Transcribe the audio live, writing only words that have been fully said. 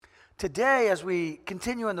Today, as we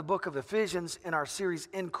continue in the book of Ephesians in our series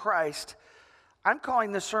In Christ, I'm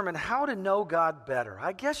calling this sermon, How to Know God Better.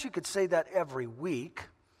 I guess you could say that every week,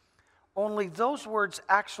 only those words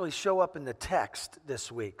actually show up in the text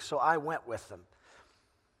this week, so I went with them.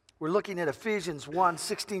 We're looking at Ephesians 1,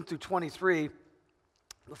 16 through 23.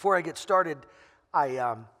 Before I get started,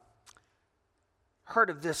 I heard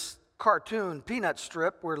of this cartoon, Peanut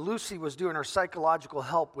Strip, where Lucy was doing her psychological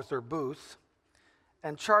help with her booth.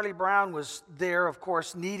 And Charlie Brown was there, of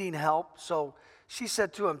course, needing help. So she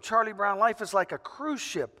said to him, Charlie Brown, life is like a cruise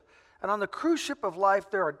ship. And on the cruise ship of life,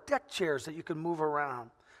 there are deck chairs that you can move around.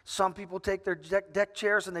 Some people take their deck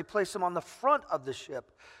chairs and they place them on the front of the ship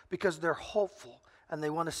because they're hopeful and they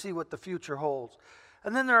want to see what the future holds.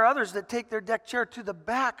 And then there are others that take their deck chair to the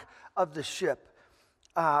back of the ship.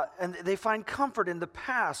 And they find comfort in the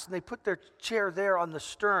past, and they put their chair there on the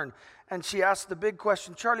stern. And she asked the big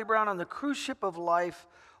question, Charlie Brown, on the cruise ship of life,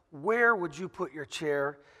 where would you put your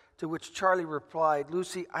chair? To which Charlie replied,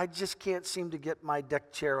 Lucy, I just can't seem to get my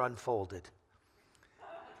deck chair unfolded.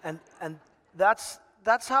 And that's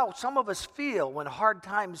how some of us feel when hard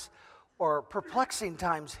times or perplexing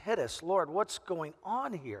times hit us. Lord, what's going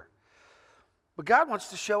on here? But God wants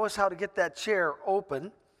to show us how to get that chair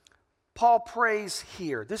open. Paul prays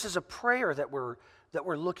here. This is a prayer that we're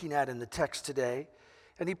looking at in the text today.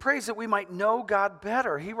 And he prays that we might know God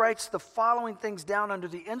better. He writes the following things down under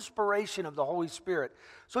the inspiration of the Holy Spirit.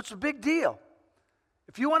 So it's a big deal.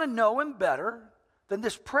 If you want to know him better, then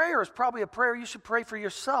this prayer is probably a prayer you should pray for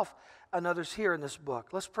yourself and others here in this book.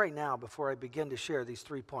 Let's pray now before I begin to share these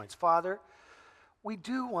 3 points. Father, we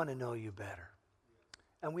do want to know you better.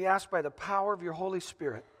 And we ask by the power of your Holy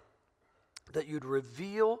Spirit that you'd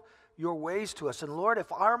reveal your ways to us. And Lord,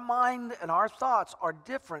 if our mind and our thoughts are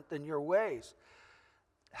different than your ways,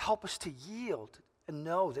 help us to yield and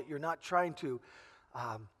know that you're not trying to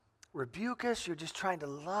rebuke us. You're just trying to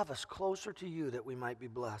love us closer to you that we might be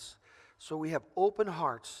blessed. So we have open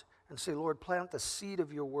hearts and say, Lord, plant the seed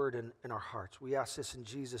of your word in our hearts. We ask this in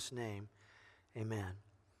Jesus' name. Amen.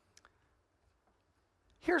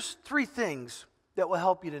 Here's 3 things that will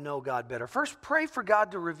help you to know God better. First, pray for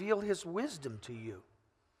God to reveal his wisdom to you.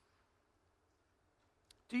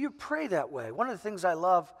 Do you pray that way? One of the things I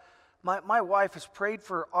love, my wife has prayed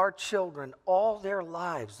for our children all their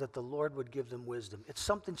lives that the Lord would give them wisdom. It's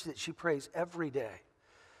something that she prays every day.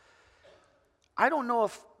 I don't know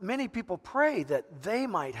if many people pray that they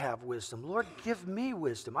might have wisdom. Lord, give me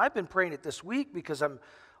wisdom. I've been praying it this week because I'm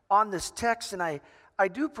on this text, and I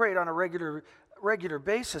do pray it on a regular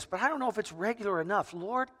basis, but I don't know if it's regular enough.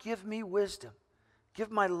 Lord, give me wisdom. Give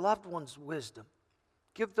my loved ones wisdom.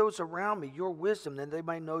 Give those around me your wisdom, then they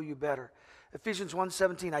might know you better. Ephesians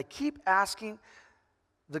 1:17, I keep asking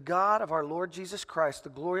the God of our Lord Jesus Christ, the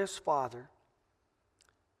glorious Father,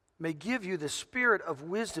 may give you the spirit of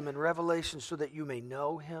wisdom and revelation so that you may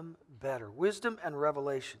know him better. Wisdom and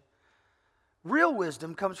revelation. Real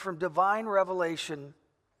wisdom comes from divine revelation,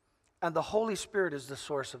 and the Holy Spirit is the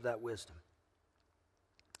source of that wisdom.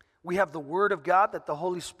 We have the Word of God that the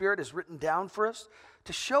Holy Spirit has written down for us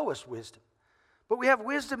to show us wisdom. But we have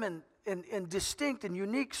wisdom in distinct and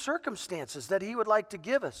unique circumstances that he would like to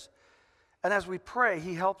give us. And as we pray,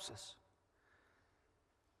 he helps us.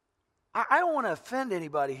 I don't want to offend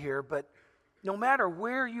anybody here, but no matter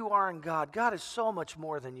where you are in God, God is so much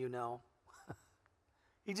more than you know.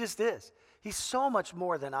 He just is. He's so much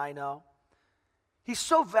more than I know. He's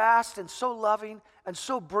so vast and so loving and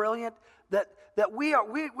so brilliant that we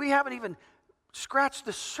haven't even scratched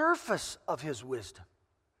the surface of his wisdom.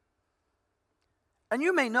 And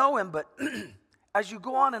you may know him, but as you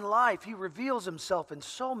go on in life, he reveals himself in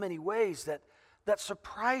so many ways that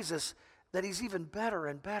surprise us that he's even better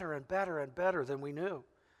and better and better and better than we knew.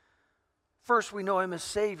 First, we know him as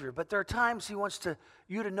Savior, but there are times he wants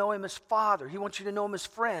you to know him as Father. He wants you to know him as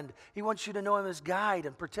friend. He wants you to know him as guide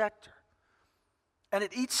and protector. And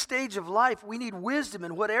at each stage of life, we need wisdom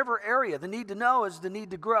in whatever area. The need to know is the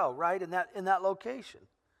need to grow, right, in that location.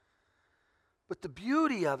 But the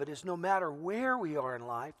beauty of it is no matter where we are in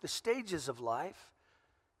life, the stages of life,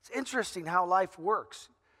 it's interesting how life works.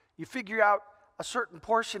 You figure out a certain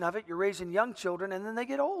portion of it, you're raising young children, and then they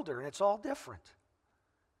get older, and it's all different.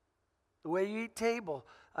 The way you eat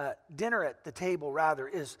dinner at the table, rather,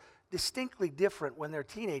 is distinctly different when they're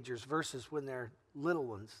teenagers versus when they're little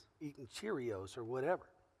ones eating Cheerios or whatever.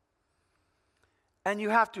 And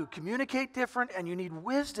you have to communicate different, and you need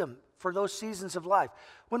wisdom for those seasons of life.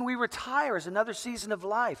 When we retire is another season of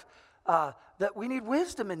life, that we need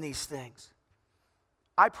wisdom in these things.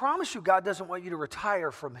 I promise you, God doesn't want you to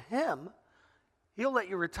retire from him. He'll let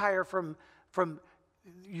you retire from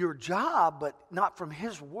your job, but not from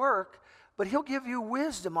his work, but he'll give you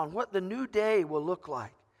wisdom on what the new day will look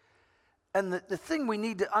like. And the thing we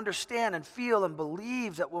need to understand and feel and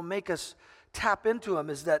believe that will make us tap into him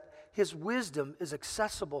is that his wisdom is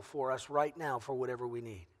accessible for us right now for whatever we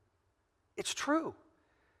need. It's true.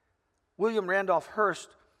 William Randolph Hearst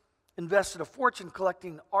invested a fortune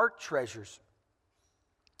collecting art treasures.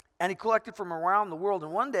 And he collected from around the world.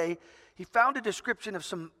 And one day, he found a description of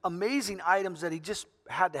some amazing items that he just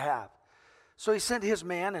had to have. So he sent his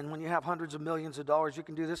man, and when you have hundreds of millions of dollars, you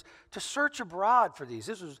can do this, to search abroad for these.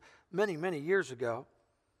 This was many, many years ago.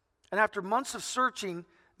 And after months of searching,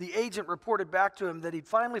 the agent reported back to him that he'd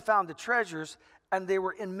finally found the treasures, and they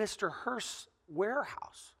were in Mr. Hearst's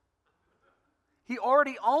warehouse. He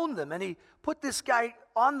already owned them, and he put this guy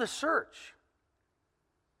on the search.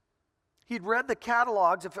 He'd read the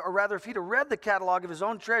catalogs, if he'd have read the catalog of his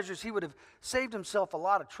own treasures, he would have saved himself a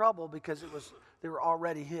lot of trouble because they were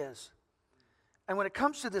already his. And when it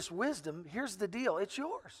comes to this wisdom, here's the deal. It's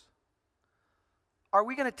yours. Are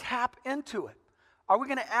we going to tap into it? Are we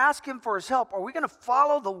going to ask him for his help? Are we going to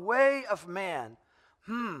follow the way of man?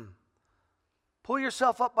 Pull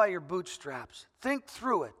yourself up by your bootstraps. Think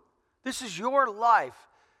through it. This is your life.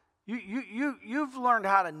 You've learned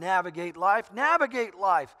how to navigate life. Navigate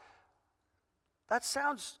life. That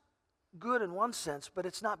sounds good in one sense, but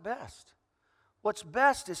it's not best. What's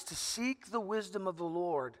best is to seek the wisdom of the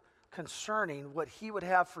Lord concerning what he would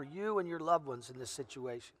have for you and your loved ones in this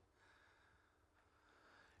situation.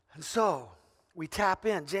 And so, we tap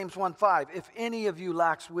in. James 1:5, if any of you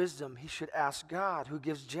lacks wisdom, he should ask God, who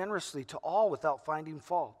gives generously to all without finding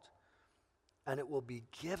fault, and it will be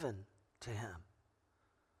given to him.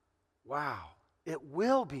 Wow, it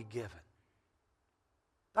will be given.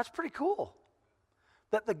 That's pretty cool.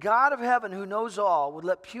 That the God of heaven who knows all would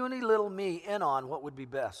let puny little me in on what would be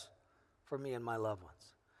best for me and my loved ones.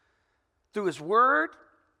 Through his word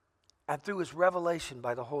and through his revelation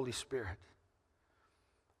by the Holy Spirit.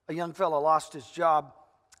 A young fellow lost his job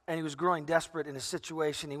and he was growing desperate in his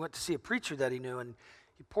situation. He went to see a preacher that he knew and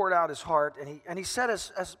he poured out his heart and he said,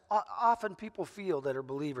 as often people feel that are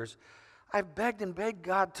believers, I've begged and begged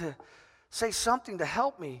God to say something to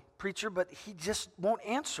help me, preacher, but he just won't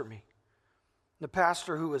answer me. The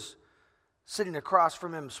pastor who was sitting across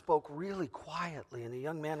from him spoke really quietly, and the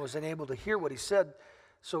young man was unable to hear what he said.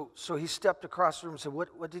 So he stepped across the room and said,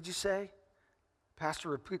 What did you say?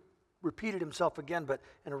 Pastor repeated himself again, but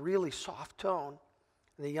in a really soft tone.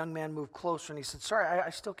 And the young man moved closer, and he said, sorry, I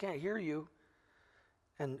still can't hear you.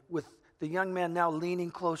 And with the young man now leaning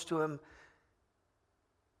close to him,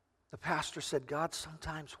 the pastor said, God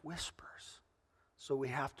sometimes whispers, so we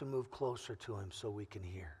have to move closer to him so we can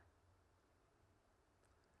hear.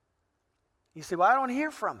 You say, well, I don't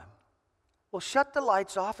hear from him. Well, shut the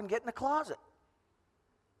lights off and get in the closet.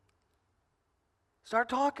 Start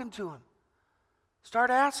talking to him. Start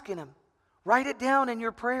asking him. Write it down in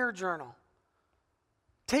your prayer journal.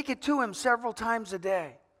 Take it to him several times a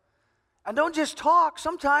day. And don't just talk.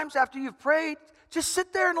 Sometimes after you've prayed, just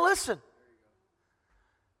sit there and listen.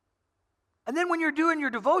 And then when you're doing your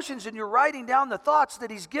devotions and you're writing down the thoughts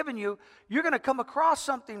that he's given you, you're going to come across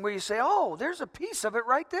something where you say, oh, there's a piece of it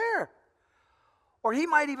right there. Or he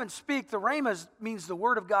might even speak, the rhema means the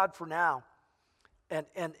word of God for now, and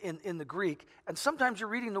in the Greek. And sometimes you're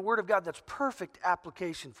reading the word of God that's perfect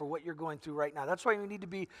application for what you're going through right now. That's why you need to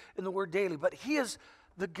be in the word daily. But he is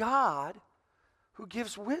the God who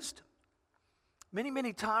gives wisdom. Many,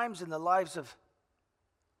 many times in the lives of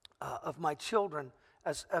my children,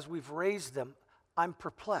 as we've raised them, I'm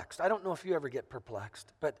perplexed. I don't know if you ever get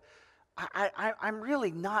perplexed, but I'm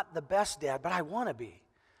really not the best dad, but I want to be.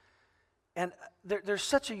 And there's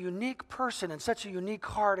such a unique person and such a unique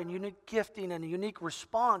heart and unique gifting and a unique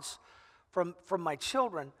response from my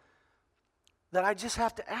children that I just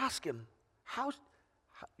have to ask him, how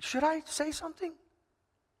should I say something?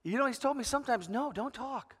 You know, he's told me sometimes, no, don't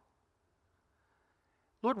talk.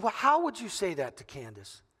 Lord, how would you say that to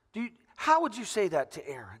Candace? How would you say that to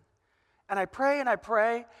Aaron? And I pray,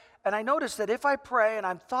 and I notice that if I pray and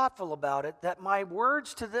I'm thoughtful about it, that my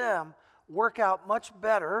words to them work out much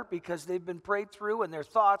better because they've been prayed through, and their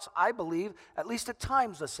thoughts, I believe, at least at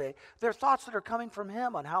times, let's say, they're thoughts that are coming from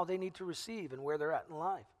him on how they need to receive and where they're at in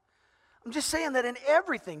life. I'm just saying that in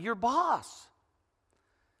everything, your boss,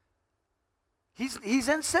 he's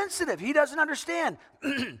insensitive. He doesn't understand.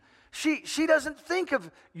 She doesn't think of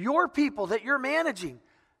your people that you're managing.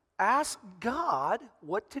 Ask God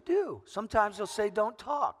what to do. Sometimes he'll say, don't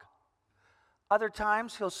talk. Other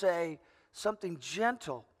times he'll say something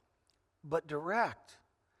gentle but direct.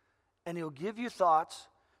 And he'll give you thoughts,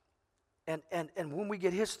 And when we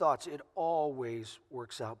get his thoughts, it always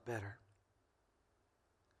works out better.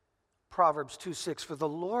 Proverbs 2:6, for the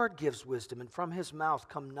Lord gives wisdom, and from his mouth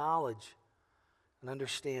come knowledge and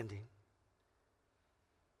understanding.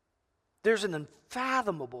 There's an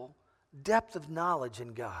unfathomable depth of knowledge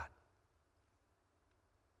in God.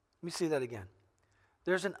 Let me say that again.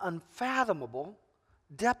 There's an unfathomable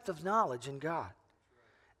depth of knowledge in God.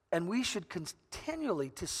 And we should continually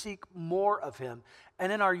to seek more of him.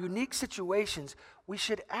 And in our unique situations, we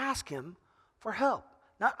should ask him for help.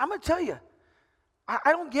 Now, I'm going to tell you,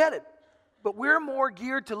 I don't get it, but we're more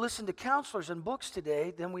geared to listen to counselors and books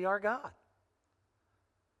today than we are God.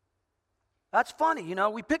 That's funny,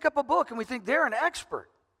 we pick up a book and we think they're an expert.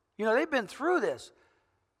 They've been through this.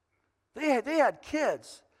 They had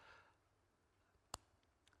kids.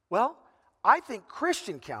 Well, I think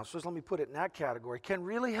Christian counselors, let me put it in that category, can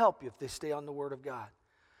really help you if they stay on the Word of God.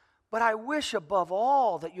 But I wish above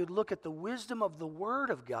all that you'd look at the wisdom of the Word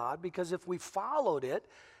of God, because if we followed it,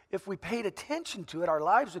 if we paid attention to it, our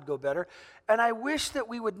lives would go better. And I wish that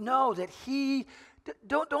we would know that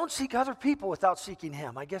don't seek other people without seeking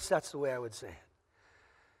him. I guess that's the way I would say it.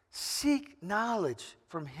 Seek knowledge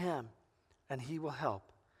from him, and he will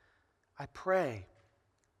help. I pray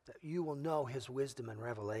that you will know his wisdom and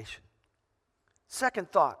revelation.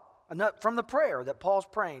 Second thought, from the prayer that Paul's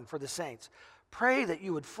praying for the saints. Pray that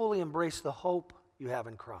you would fully embrace the hope you have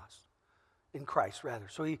in Christ.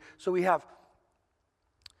 So we have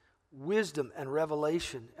wisdom and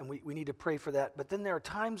revelation, and we need to pray for that. But then there are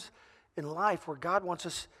times in life where God wants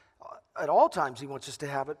us, at all times he wants us to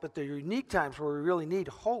have it, but there are unique times where we really need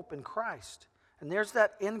hope in Christ. And there's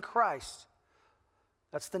that in Christ.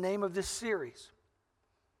 That's the name of this series.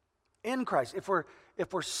 In Christ. If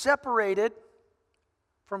we're separated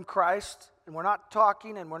from Christ, and we're not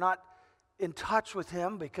talking and we're not in touch with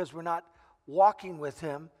him because we're not walking with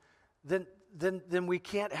him, then we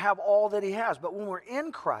can't have all that he has. But when we're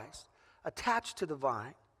in Christ, attached to the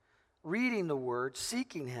vine, reading the word,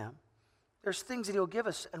 seeking him, there's things that he'll give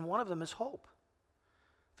us, and one of them is hope.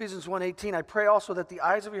 Ephesians 1:18, I pray also that the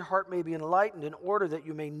eyes of your heart may be enlightened in order that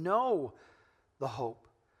you may know the hope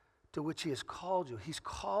to which he has called you. He's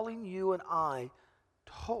calling you and I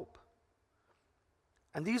to hope.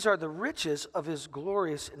 And these are the riches of his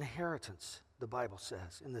glorious inheritance, the Bible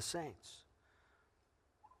says, in the saints.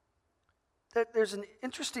 There's an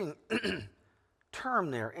interesting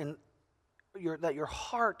term there, that your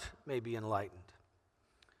heart may be enlightened.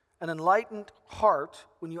 An enlightened heart,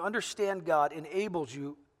 when you understand God, enables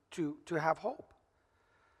you to have hope.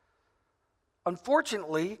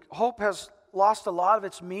 Unfortunately, hope has lost a lot of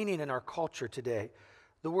its meaning in our culture today.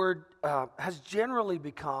 The word has generally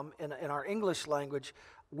become, in our English language,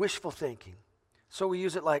 wishful thinking. So we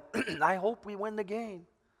use it like, I hope we win the game.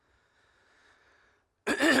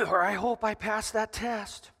 Or I hope I pass that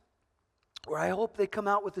test. Or I hope they come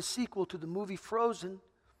out with a sequel to the movie Frozen.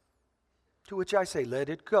 To which I say, let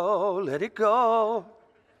it go, let it go.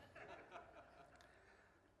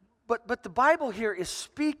 But the Bible here is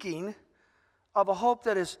speaking of a hope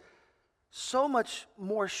that is so much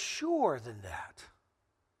more sure than that.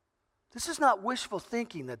 This is not wishful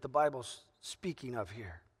thinking that the Bible's speaking of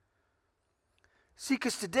here. See,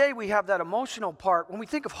 because today we have that emotional part. When we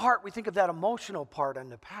think of heart, we think of that emotional part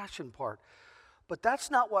and the passion part. But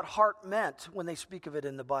that's not what heart meant when they speak of it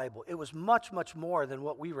in the Bible. It was much, much more than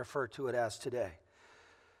what we refer to it as today.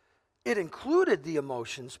 It included the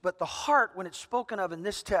emotions, but the heart, when it's spoken of in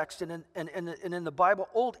this text and in the Bible,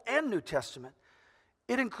 Old and New Testament,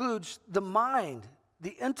 it includes the mind,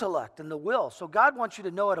 the intellect, and the will. So God wants you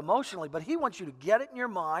to know it emotionally, but he wants you to get it in your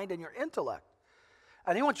mind and your intellect.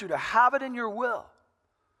 And he wants you to have it in your will.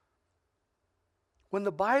 When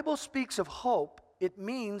the Bible speaks of hope, it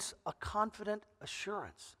means a confident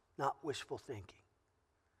assurance, not wishful thinking.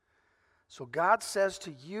 So God says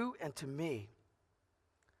to you and to me,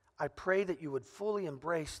 I pray that you would fully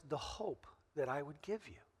embrace the hope that I would give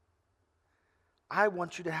you. I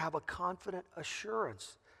want you to have a confident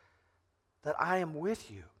assurance that I am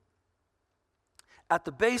with you. At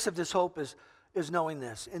the base of this hope is knowing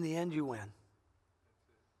this. In the end, you win.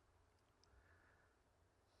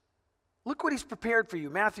 Look what he's prepared for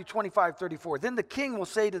you. Matthew 25:34. Then the king will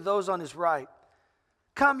say to those on his right,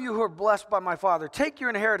 come, you who are blessed by my Father. Take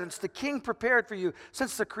your inheritance, the king prepared for you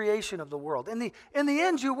since the creation of the world. In the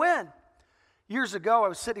end, you win. Years ago, I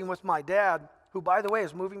was sitting with my dad, who, by the way,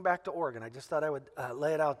 is moving back to Oregon. I just thought I would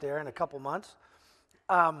lay it out there in a couple months.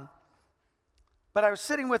 But I was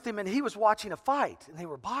sitting with him, and he was watching a fight, and they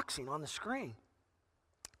were boxing on the screen.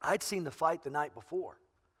 I'd seen the fight the night before.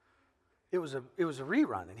 It was a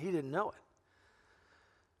rerun, and he didn't know it.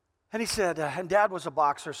 And he said, and Dad was a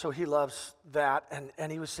boxer, so he loves that.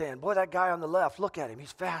 And he was saying, boy, that guy on the left, look at him.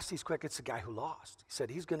 He's fast, he's quick. It's the guy who lost. He said,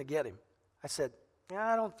 he's going to get him. I said,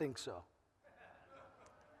 yeah, I don't think so.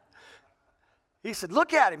 He said,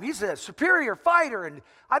 look at him. He's a superior fighter, and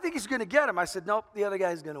I think he's going to get him. I said, nope, the other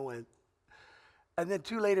guy's going to win. And then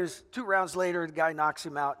 2 rounds later, the guy knocks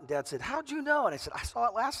him out, and Dad said, how'd you know? And I said, I saw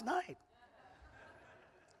it last night.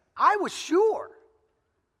 I was sure.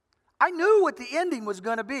 I knew what the ending was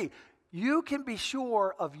going to be. You can be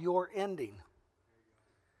sure of your ending.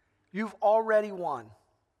 You've already won.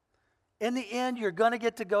 In the end, you're going to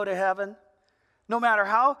get to go to heaven. No matter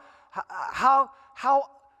how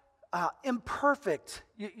imperfect.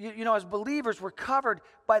 You know, as believers, we're covered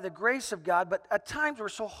by the grace of God, but at times we're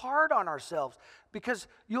so hard on ourselves because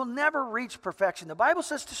you'll never reach perfection. The Bible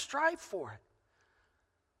says to strive for it.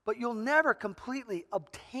 But you'll never completely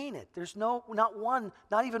obtain it. There's not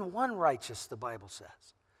even one righteous, the Bible says.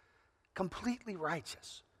 Completely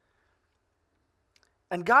righteous.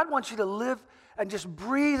 And God wants you to live and just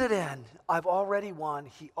breathe it in. I've already won.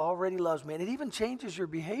 He already loves me. And it even changes your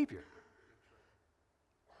behavior.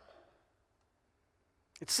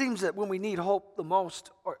 It seems that when we need hope the most,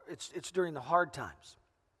 or it's during the hard times.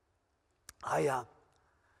 I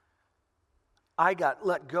got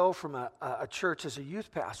let go from a church as a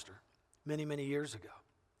youth pastor many, many years ago.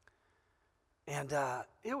 And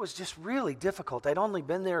it was just really difficult. I'd only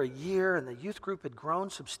been there a year, and the youth group had grown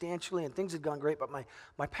substantially, and things had gone great, but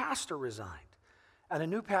my pastor resigned. And a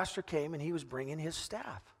new pastor came, and he was bringing his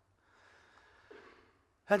staff.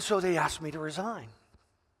 And so they asked me to resign.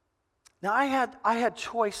 Now, I had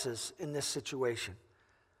choices in this situation.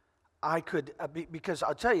 I could, because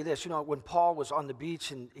I'll tell you this, you know, when Paul was on the beach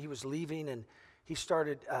and he was leaving and he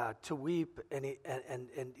started to weep and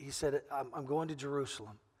he said, I'm going to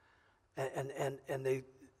Jerusalem. And they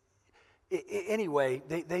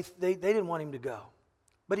didn't want him to go.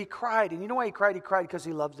 But he cried, and you know why he cried? He cried because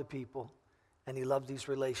he loved the people and he loved these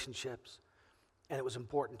relationships and it was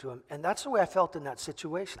important to him. And that's the way I felt in that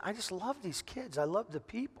situation. I just love these kids. I love the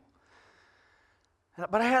people.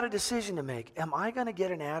 But I had a decision to make. Am I going to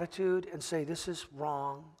get an attitude and say, this is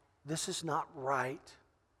wrong, this is not right?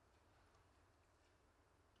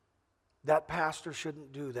 That pastor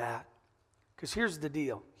shouldn't do that. Because here's the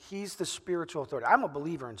deal. He's the spiritual authority. I'm a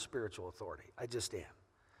believer in spiritual authority. I just am.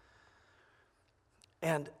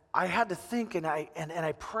 And I had to think, and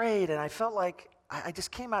I prayed, and I felt like I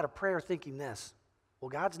just came out of prayer thinking this. Well,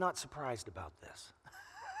 God's not surprised about this.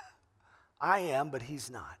 I am, but he's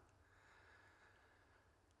not.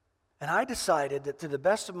 And I decided that to the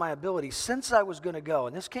best of my ability, since I was going to go,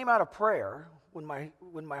 and this came out of prayer when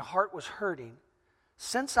my heart was hurting,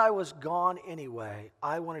 since I was gone anyway,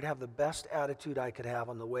 I wanted to have the best attitude I could have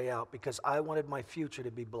on the way out because I wanted my future to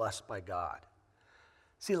be blessed by God.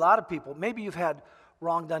 See, a lot of people, maybe you've had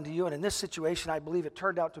wrong done to you, and in this situation, I believe it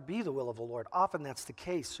turned out to be the will of the Lord. Often that's the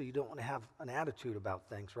case, so you don't want to have an attitude about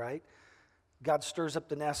things, right? God stirs up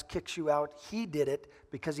the nest, kicks you out. He did it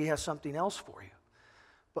because he has something else for you.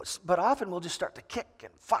 But often we'll just start to kick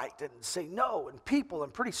and fight and say no and people,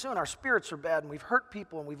 and pretty soon our spirits are bad and we've hurt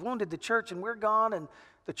people and we've wounded the church and we're gone and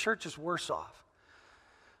the church is worse off.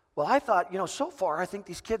 Well, I thought, so far I think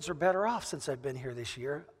these kids are better off since I've been here this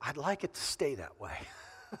year. I'd like it to stay that way.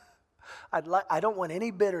 I don't want any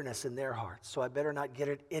bitterness in their hearts, so I better not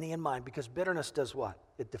get any in mine, because bitterness does what?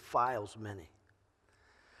 It defiles many.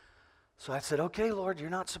 So I said, okay, Lord, you're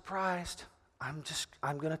not surprised. I'm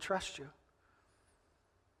going to trust you.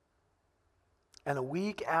 And a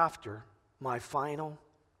week after my final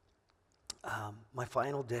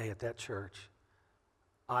day at that church,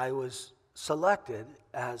 I was selected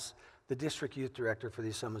as the district youth director for the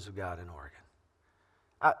Assemblies of God in Oregon.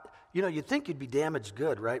 You'd think you'd be damaged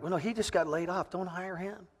good, right? Well, no, he just got laid off. Don't hire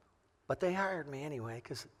him. But they hired me anyway,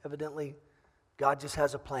 because evidently God just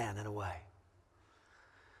has a plan in a way.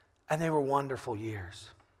 And they were wonderful years.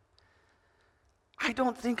 I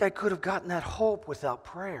don't think I could have gotten that hope without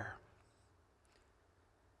prayer.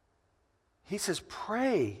 He says,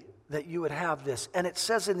 pray that you would have this. And it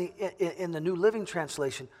says in the New Living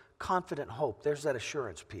Translation, confident hope. There's that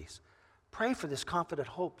assurance piece. Pray for this confident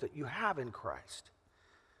hope that you have in Christ.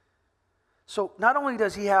 So not only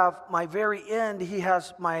does he have my very end, he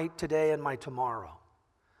has my today and my tomorrow.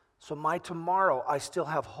 So my tomorrow, I still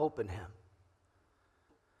have hope in him.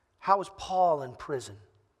 How was Paul in prison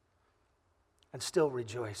and still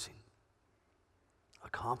rejoicing? A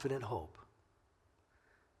confident hope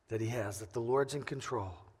that he has, that the Lord's in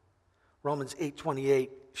control. Romans 8:28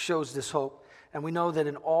 shows this hope, and we know that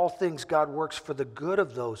in all things God works for the good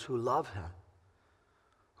of those who love him,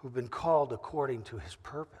 who've been called according to his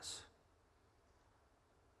purpose.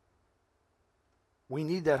 We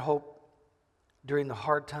need that hope during the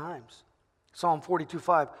hard times. Psalm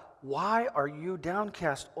 42:5, why are you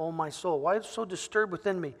downcast, O my soul? Why is it so disturbed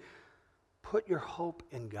within me? Put your hope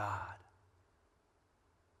in God.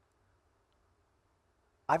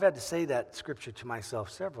 I've had to say that scripture to myself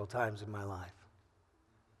several times in my life.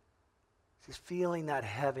 Just feeling that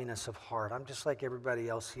heaviness of heart. I'm just like everybody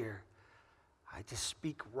else here. I just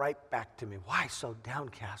speak right back to me. Why so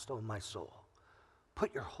downcast, O my soul?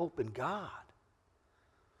 Put your hope in God.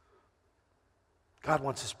 God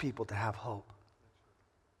wants his people to have hope.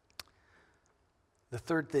 The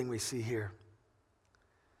third thing we see here,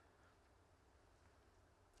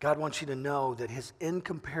 God wants you to know that his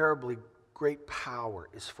incomparably great power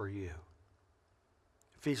is for you.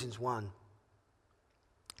 Ephesians 1,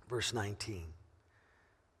 verse 19.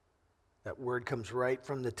 That word comes right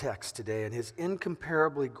from the text today. And his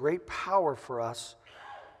incomparably great power for us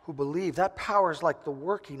who believe, that power is like the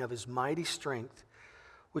working of his mighty strength,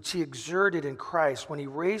 which he exerted in Christ when he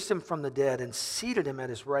raised him from the dead and seated him at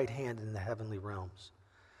his right hand in the heavenly realms.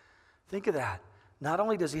 Think of that. Not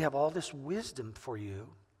only does he have all this wisdom for you,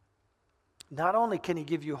 not only can he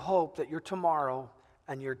give you hope that your tomorrow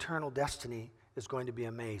and your eternal destiny is going to be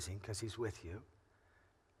amazing because he's with you,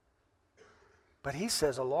 but he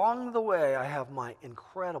says, along the way, I have my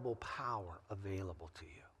incredible power available to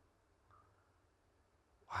you.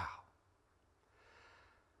 Wow.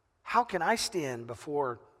 How can I stand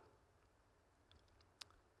before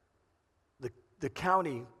the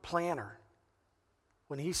county planner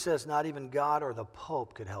when he says not even God or the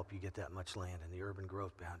Pope could help you get that much land in the urban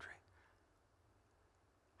growth boundary?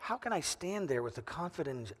 How can I stand there with the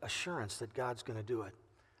confident assurance that God's going to do it?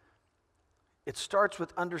 It starts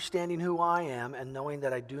with understanding who I am and knowing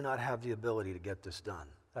that I do not have the ability to get this done.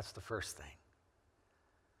 That's the first thing.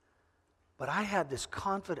 But I had this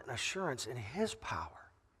confident assurance in his power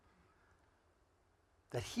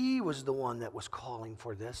that he was the one that was calling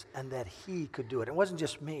for this and that he could do it. It wasn't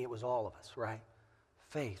just me, it was all of us, right?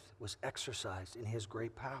 Faith was exercised in his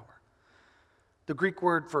great power. The Greek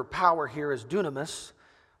word for power here is dunamis,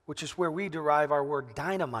 which is where we derive our word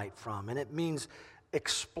dynamite from, and it means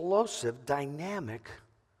explosive, dynamic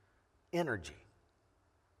energy.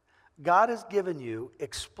 God has given you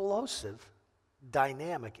explosive,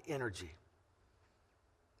 dynamic energy.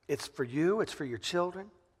 It's for you, it's for your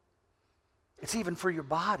children, it's even for your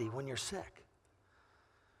body when you're sick.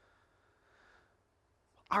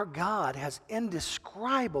 Our God has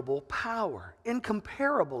indescribable power,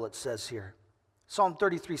 incomparable, it says here. Psalm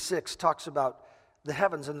 33:6 talks about the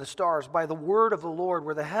heavens and the stars. By the word of the Lord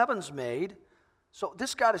were the heavens made. So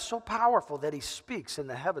this God is so powerful that he speaks and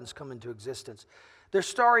the heavens come into existence. Their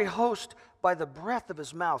starry host by the breath of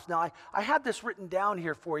his mouth. Now, I had this written down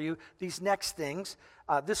here for you, these next things.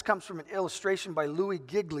 This comes from an illustration by Louis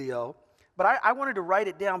Giglio. But I wanted to write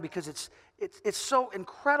it down because it's so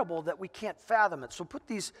incredible that we can't fathom it. So put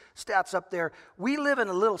these stats up there. We live in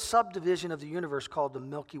a little subdivision of the universe called the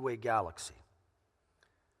Milky Way galaxy.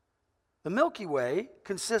 The Milky Way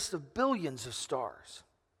consists of billions of stars.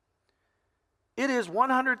 It is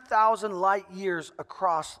 100,000 light years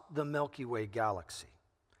across the Milky Way galaxy.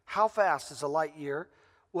 How fast is a light year?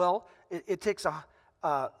 Well, it's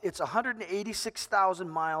 186,000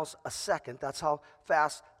 miles a second. That's how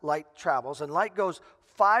fast light travels. And light goes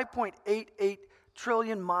 5.88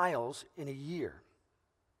 trillion miles in a year.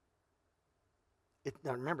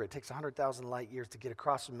 Now remember, it takes 100,000 light years to get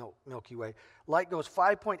across the Milky Way. Light goes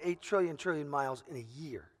 5.8 trillion miles in a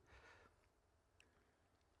year.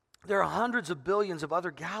 There are hundreds of billions of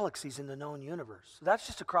other galaxies in the known universe. That's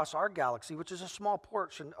just across our galaxy, which is a small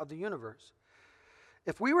portion of the universe.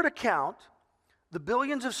 If we were to count the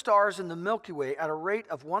billions of stars in the Milky Way at a rate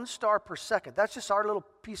of 1 star per second, that's just our little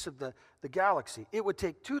piece of the galaxy, it would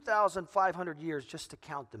take 2,500 years just to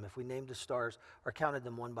count them if we named the stars or counted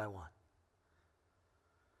them one by one.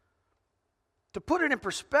 To put it in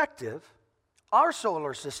perspective, our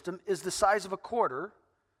solar system is the size of a quarter,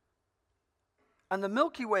 and the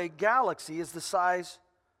Milky Way galaxy is the size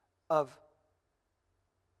of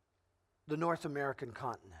the North American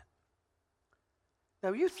continent.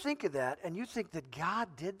 Now, you think of that, and you think that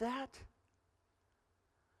God did that?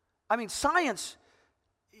 I mean, science,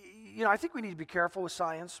 I think we need to be careful with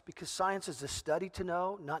science because science is a study to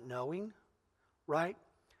know, not knowing, right?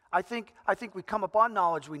 I think we come upon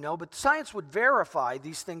knowledge we know, but science would verify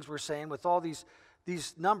these things we're saying with all these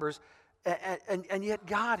numbers, and yet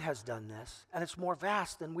God has done this, and it's more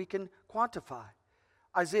vast than we can quantify.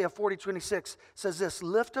 Isaiah 40:26 says this,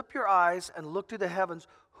 "Lift up your eyes and look to the heavens.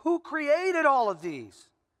 Who created all of these?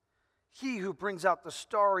 He who brings out the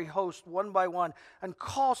starry host one by one and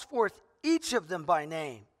calls forth each of them by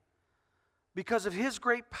name. Because of his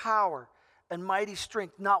great power and mighty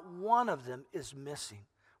strength, not one of them is missing.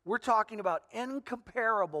 We're talking about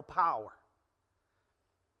incomparable power.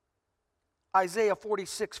 Isaiah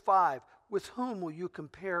 46:5, with whom will you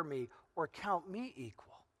compare me or count me equal?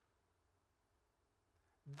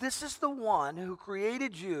 This is the one who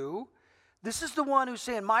created you. This is the one who's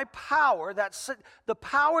saying, my power, that's the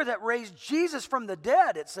power that raised Jesus from the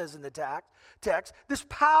dead, it says in the text, this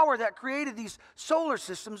power that created these solar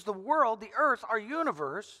systems, the world, the earth, our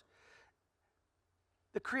universe.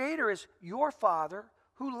 The Creator is your Father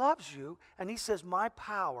who loves you, and he says, my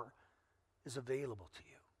power is available to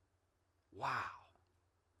you. Wow.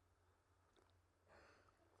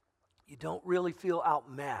 You don't really feel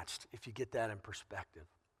outmatched if you get that in perspective.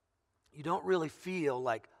 You don't really feel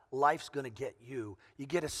like life's going to get you. You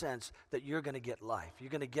get a sense that you're going to get life. You're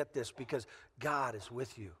going to get this because God is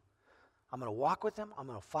with you. I'm going to walk with him. I'm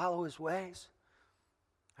going to follow his ways.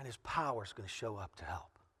 And his power is going to show up to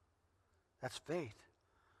help. That's faith.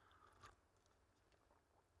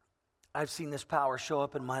 I've seen this power show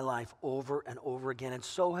up in my life over and over again, and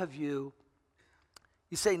so have you.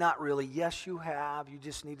 You say, not really. Yes, you have. You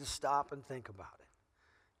just need to stop and think about it.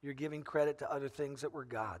 You're giving credit to other things that were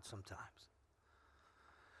God sometimes.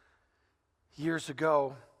 Years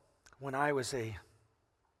ago, when I was a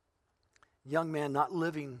young man not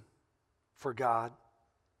living for God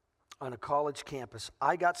on a college campus,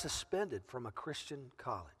 I got suspended from a Christian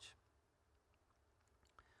college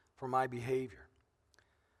for my behavior.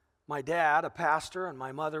 My dad, a pastor, and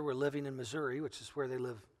my mother were living in Missouri, which is where they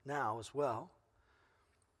live now as well.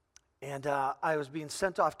 And I was being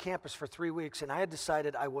sent off campus for 3 weeks, and I had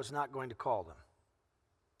decided I was not going to call them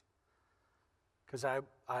because I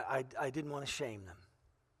didn't want to shame them.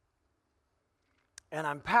 And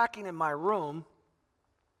I'm packing in my room,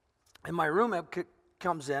 and my roommate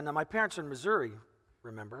comes in, and my parents are in Missouri,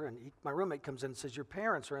 remember, and my roommate comes in and says, your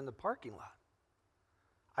parents are in the parking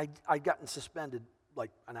lot. I'd gotten suspended like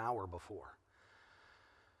an hour before.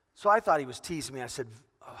 So I thought he was teasing me. I said,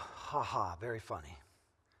 oh, ha ha, very funny.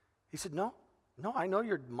 He said, no, I know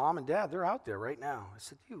your mom and dad, they're out there right now. I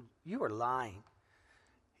said, you are lying.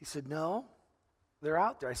 He said, no, they're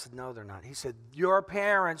out there. I said, no, they're not. He said, your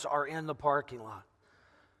parents are in the parking lot.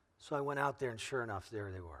 So I went out there, and sure enough, there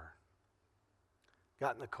they were.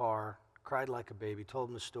 Got in the car, cried like a baby, told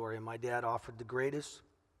him the story, and my dad offered the greatest.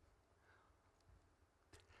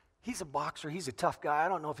 He's a boxer. He's a tough guy. I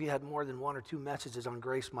don't know if he had more than 1 or 2 messages on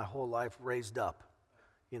grace my whole life raised up.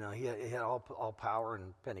 You know, he had all power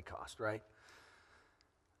in Pentecost, right?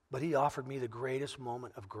 But he offered me the greatest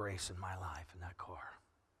moment of grace in my life in that car.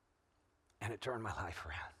 And it turned my life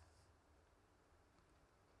around.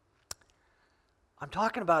 I'm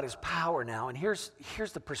talking about his power now, and here's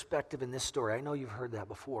the perspective in this story. I know you've heard that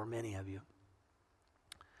before, many of you.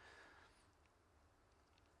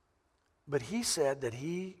 But he said that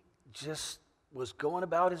he just was going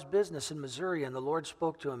about his business in Missouri, and the Lord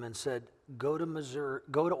spoke to him and said, go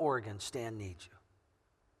to Oregon, Stan needs you.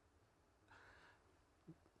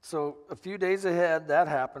 So a few days ahead, that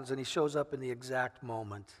happens, and he shows up in the exact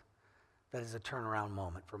moment that is a turnaround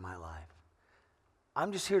moment for my life.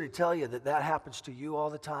 I'm just here to tell you that happens to you all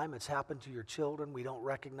the time. It's happened to your children. We don't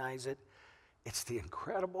recognize it. It's the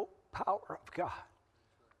incredible power of God.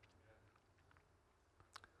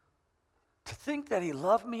 To think that he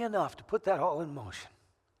loved me enough to put that all in motion.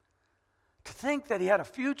 To think that he had a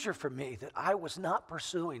future for me that I was not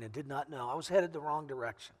pursuing and did not know. I was headed the wrong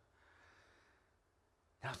direction.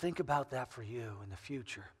 Now think about that for you in the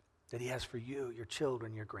future that he has for you, your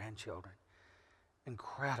children, your grandchildren.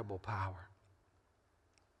 Incredible power.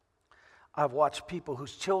 I've watched people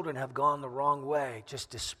whose children have gone the wrong way, just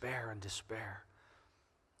despair and despair.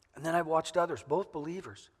 And then I've watched others, both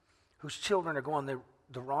believers, whose children are going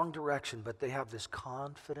the wrong direction, but they have this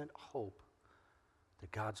confident hope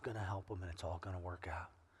that God's going to help them and it's all going to work out.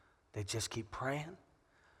 They just keep praying,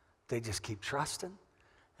 they just keep trusting,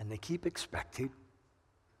 and they keep expecting.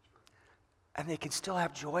 And they can still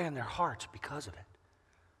have joy in their hearts because of it.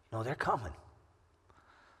 No, they're coming.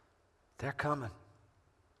 They're coming.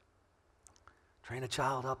 Train a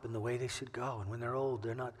child up in the way they should go, and when they're old,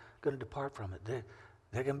 they're not going to depart from it. They're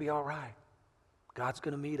going to be all right. God's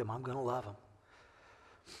going to meet them. I'm going to love them.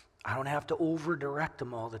 I don't have to over-direct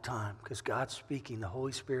them all the time because God's speaking. The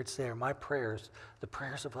Holy Spirit's there. My prayers, the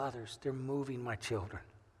prayers of others, they're moving my children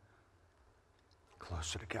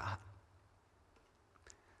closer to God.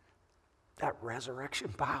 That resurrection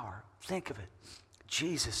power, think of it.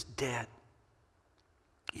 Jesus dead.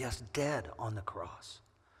 Yes, dead on the cross.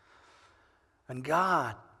 And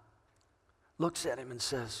God looks at him and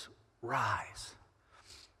says, rise.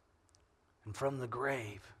 And from the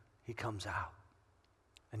grave, he comes out.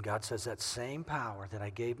 And God says that same power that I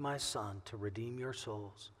gave my Son to redeem your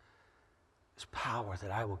souls is power that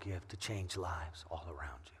I will give to change lives all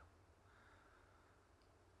around you.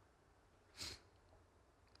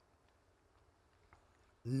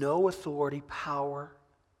 No authority, power,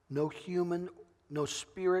 no human, no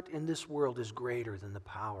spirit in this world is greater than the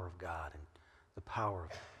power of God and the power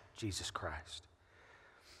of Jesus Christ.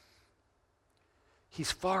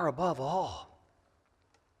 He's far above all,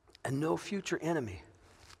 and no future enemy,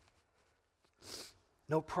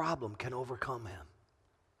 no problem can overcome him.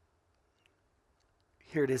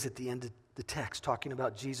 Here it is at the end of the text talking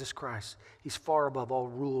about Jesus Christ. He's far above all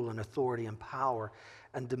rule and authority and power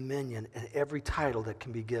and dominion and every title that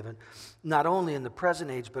can be given, not only in the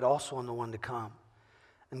present age, but also in the one to come.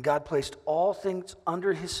 And God placed all things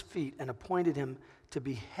under his feet and appointed him to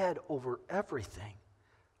be head over everything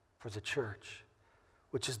for the church,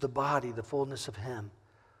 which is the body, the fullness of him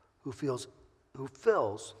who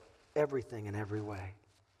fills everything in every way.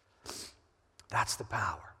 That's the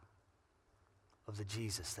power of the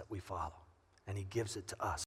Jesus that we follow, and he gives it to us.